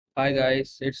Hi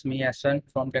guys, it's me Asan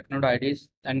from Technode IDs.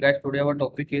 And guys, today our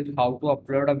topic is how to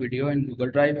upload a video in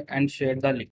Google Drive and share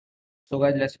the link. So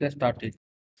guys, let's get started.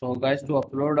 So guys, to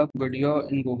upload a video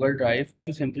in Google Drive,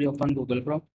 you simply open Google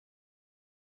Chrome.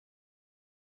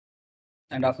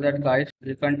 And after that guys,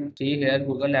 you can see here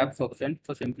Google Apps option.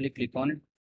 So simply click on it.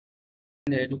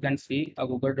 And here you can see a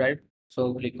Google Drive.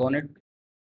 So click on it.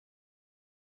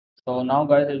 So now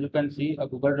guys, as you can see a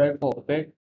Google Drive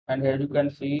open. And here you can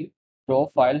see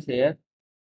show files here.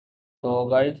 So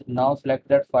guys, now select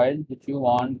that file which you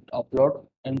want to upload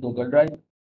in Google Drive.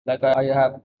 Like I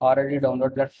have already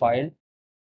downloaded that file.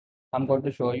 I'm going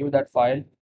to show you that file.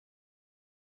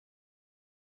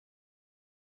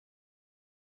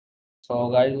 So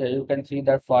guys, here you can see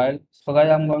that file. So guys,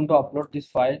 I'm going to upload this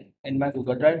file in my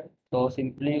Google Drive. So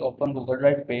simply open Google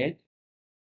Drive page.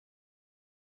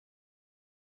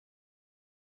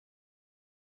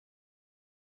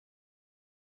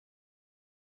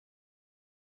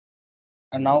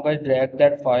 And now guys, drag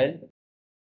that file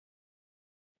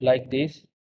like this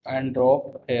and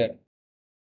drop here.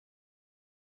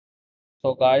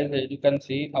 So guys, here you can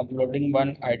see uploading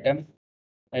one item.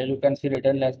 Here you can see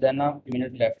written less than a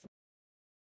minute left.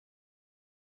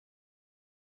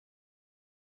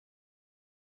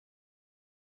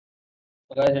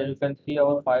 So guys, here you can see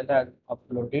our file has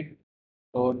uploaded.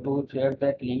 So to share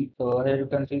that link, so here you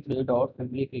can see three dots,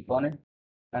 simply click on it.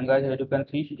 And guys, here you can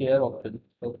see share option.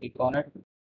 So click on it.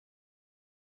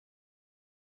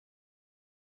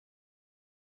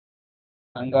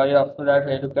 And guys, after that,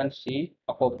 here you can see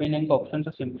a copy link option.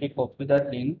 So simply copy that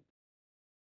link,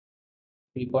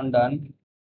 click on done.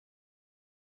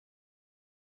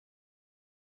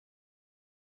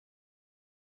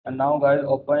 And now guys,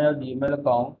 open your Gmail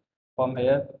account from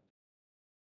here.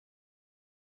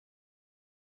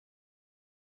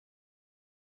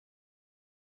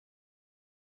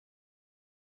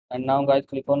 And now guys,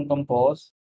 click on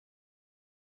compose.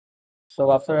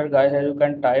 So after that, guys, here you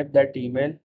can type that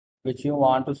email which you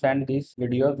want to send this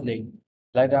video link.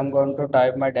 Like I'm going to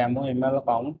type my demo email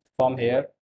account from here.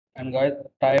 And guys,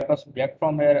 type a subject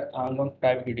from here. I'm going to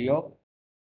type video.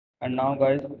 And now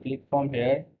guys, click from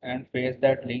here and paste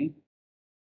that link.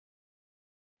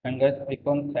 And guys, click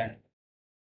on send.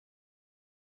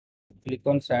 Click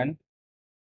on send.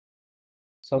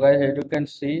 So guys, here you can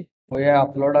see we have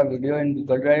upload a video in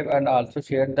Google Drive and also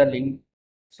share the link.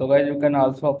 So guys, you can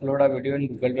also upload a video in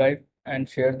Google Drive and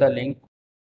share the link.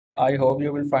 I hope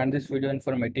you will find this video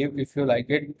informative. If you like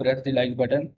it, press the like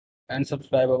button and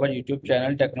subscribe our YouTube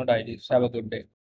channel Technode IDs. Have a good day.